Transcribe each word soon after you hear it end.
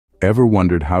Ever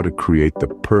wondered how to create the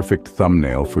perfect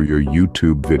thumbnail for your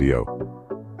YouTube video?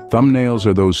 Thumbnails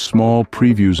are those small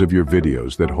previews of your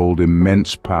videos that hold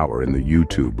immense power in the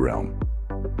YouTube realm.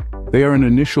 They are an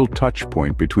initial touch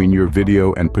point between your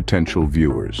video and potential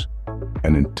viewers.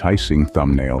 An enticing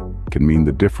thumbnail can mean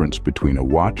the difference between a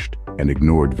watched and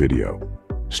ignored video.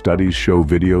 Studies show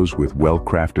videos with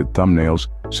well-crafted thumbnails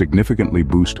significantly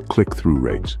boost click-through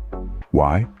rates.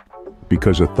 Why?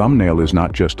 Because a thumbnail is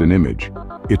not just an image,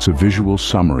 it's a visual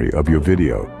summary of your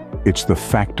video. It's the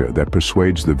factor that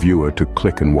persuades the viewer to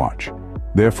click and watch.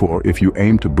 Therefore, if you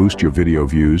aim to boost your video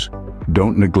views,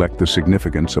 don't neglect the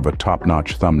significance of a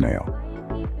top-notch thumbnail.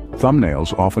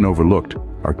 Thumbnails, often overlooked,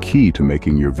 are key to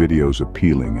making your videos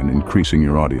appealing and increasing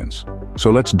your audience. So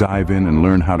let's dive in and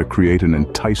learn how to create an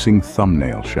enticing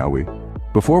thumbnail, shall we?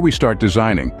 Before we start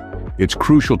designing, it's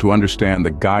crucial to understand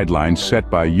the guidelines set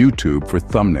by YouTube for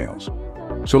thumbnails.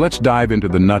 So let's dive into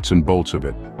the nuts and bolts of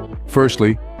it.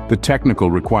 Firstly, the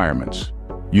technical requirements.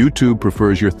 YouTube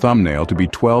prefers your thumbnail to be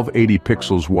 1280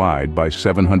 pixels wide by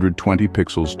 720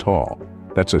 pixels tall.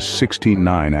 That's a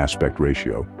 16:9 aspect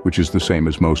ratio, which is the same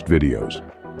as most videos.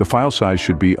 The file size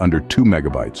should be under 2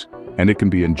 megabytes, and it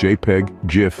can be in JPEG,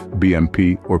 GIF,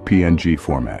 BMP, or PNG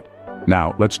format.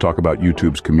 Now, let's talk about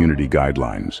YouTube's community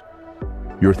guidelines.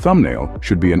 Your thumbnail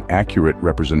should be an accurate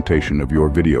representation of your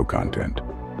video content.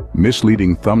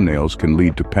 Misleading thumbnails can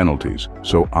lead to penalties,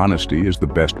 so honesty is the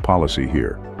best policy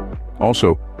here.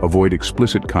 Also, avoid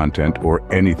explicit content or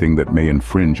anything that may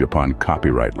infringe upon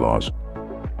copyright laws.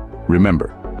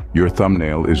 Remember, your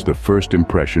thumbnail is the first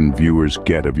impression viewers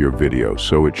get of your video,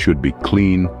 so it should be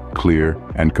clean, clear,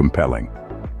 and compelling.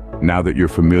 Now that you're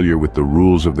familiar with the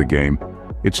rules of the game,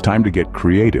 it's time to get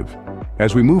creative.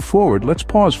 As we move forward, let's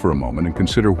pause for a moment and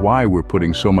consider why we're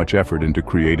putting so much effort into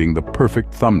creating the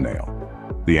perfect thumbnail.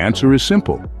 The answer is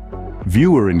simple: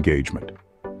 viewer engagement.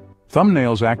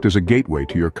 Thumbnails act as a gateway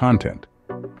to your content.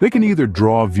 They can either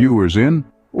draw viewers in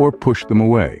or push them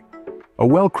away. A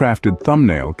well-crafted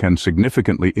thumbnail can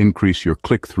significantly increase your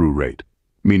click-through rate,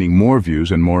 meaning more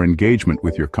views and more engagement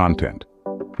with your content.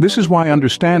 This is why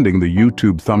understanding the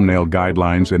YouTube thumbnail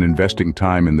guidelines and investing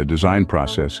time in the design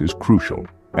process is crucial.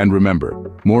 And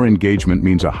remember, more engagement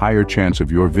means a higher chance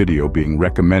of your video being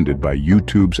recommended by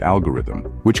YouTube's algorithm,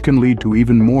 which can lead to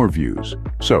even more views.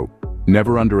 So,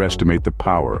 never underestimate the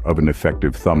power of an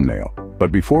effective thumbnail.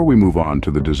 But before we move on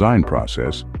to the design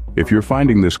process, if you're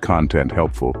finding this content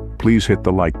helpful, please hit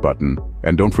the like button,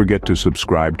 and don't forget to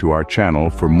subscribe to our channel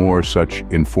for more such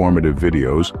informative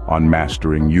videos on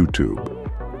mastering YouTube.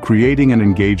 Creating an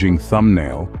engaging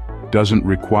thumbnail doesn't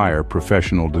require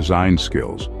professional design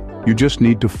skills. You just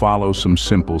need to follow some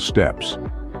simple steps.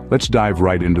 Let's dive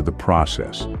right into the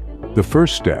process. The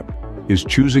first step is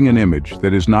choosing an image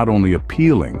that is not only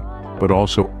appealing, but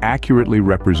also accurately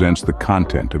represents the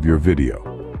content of your video.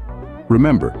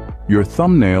 Remember, your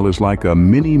thumbnail is like a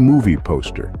mini movie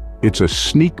poster. It's a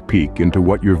sneak peek into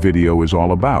what your video is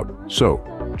all about. So,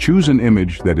 choose an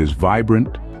image that is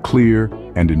vibrant, clear,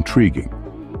 and intriguing.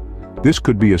 This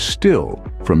could be a still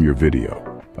from your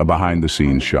video, a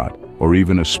behind-the-scenes shot, or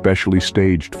even a specially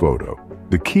staged photo.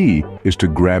 The key is to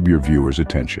grab your viewers'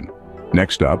 attention.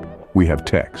 Next up, we have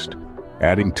text.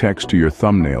 Adding text to your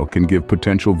thumbnail can give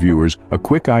potential viewers a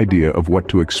quick idea of what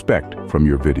to expect from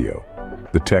your video.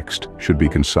 The text should be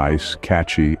concise,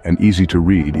 catchy, and easy to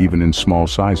read even in small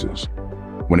sizes.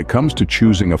 When it comes to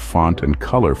choosing a font and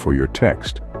color for your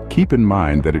text, keep in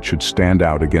mind that it should stand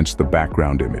out against the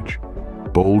background image.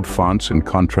 Bold fonts and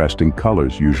contrasting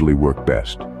colors usually work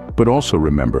best. But also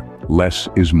remember, less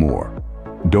is more.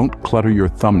 Don't clutter your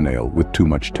thumbnail with too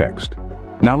much text.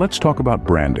 Now let's talk about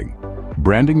branding.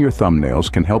 Branding your thumbnails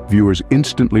can help viewers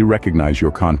instantly recognize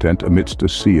your content amidst a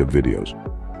sea of videos.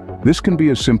 This can be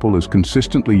as simple as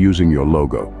consistently using your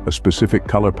logo, a specific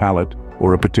color palette,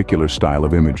 or a particular style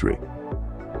of imagery.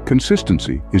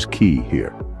 Consistency is key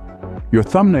here. Your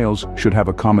thumbnails should have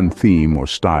a common theme or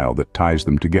style that ties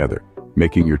them together,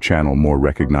 making your channel more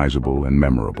recognizable and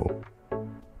memorable.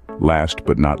 Last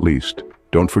but not least,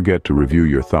 don't forget to review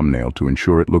your thumbnail to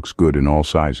ensure it looks good in all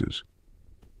sizes.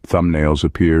 Thumbnails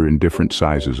appear in different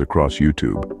sizes across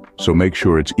YouTube, so make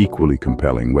sure it's equally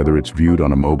compelling whether it's viewed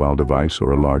on a mobile device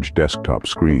or a large desktop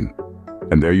screen.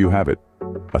 And there you have it,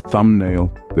 a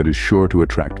thumbnail that is sure to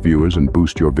attract viewers and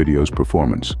boost your video's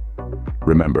performance.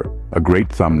 Remember, a great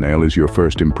thumbnail is your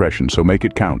first impression, so make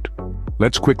it count.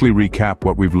 Let's quickly recap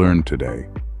what we've learned today.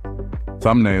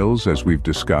 Thumbnails, as we've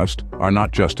discussed, are not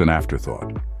just an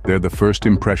afterthought. They're the first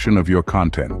impression of your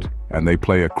content, and they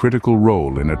play a critical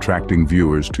role in attracting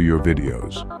viewers to your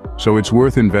videos. So it's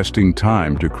worth investing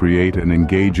time to create an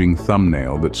engaging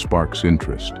thumbnail that sparks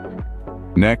interest.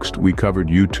 Next, we covered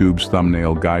YouTube's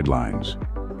thumbnail guidelines.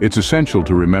 It's essential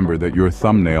to remember that your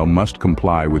thumbnail must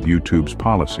comply with YouTube's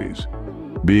policies.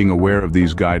 Being aware of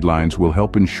these guidelines will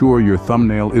help ensure your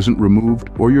thumbnail isn't removed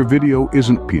or your video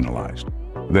isn't penalized.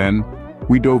 Then,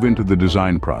 we dove into the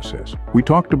design process. We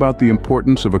talked about the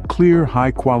importance of a clear,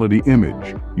 high-quality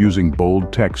image, using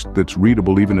bold text that's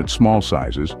readable even at small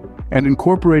sizes, and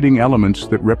incorporating elements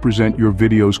that represent your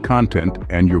video's content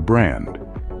and your brand.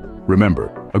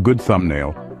 Remember, a good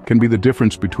thumbnail can be the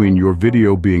difference between your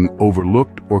video being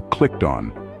overlooked or clicked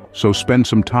on, so spend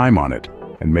some time on it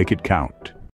and make it count.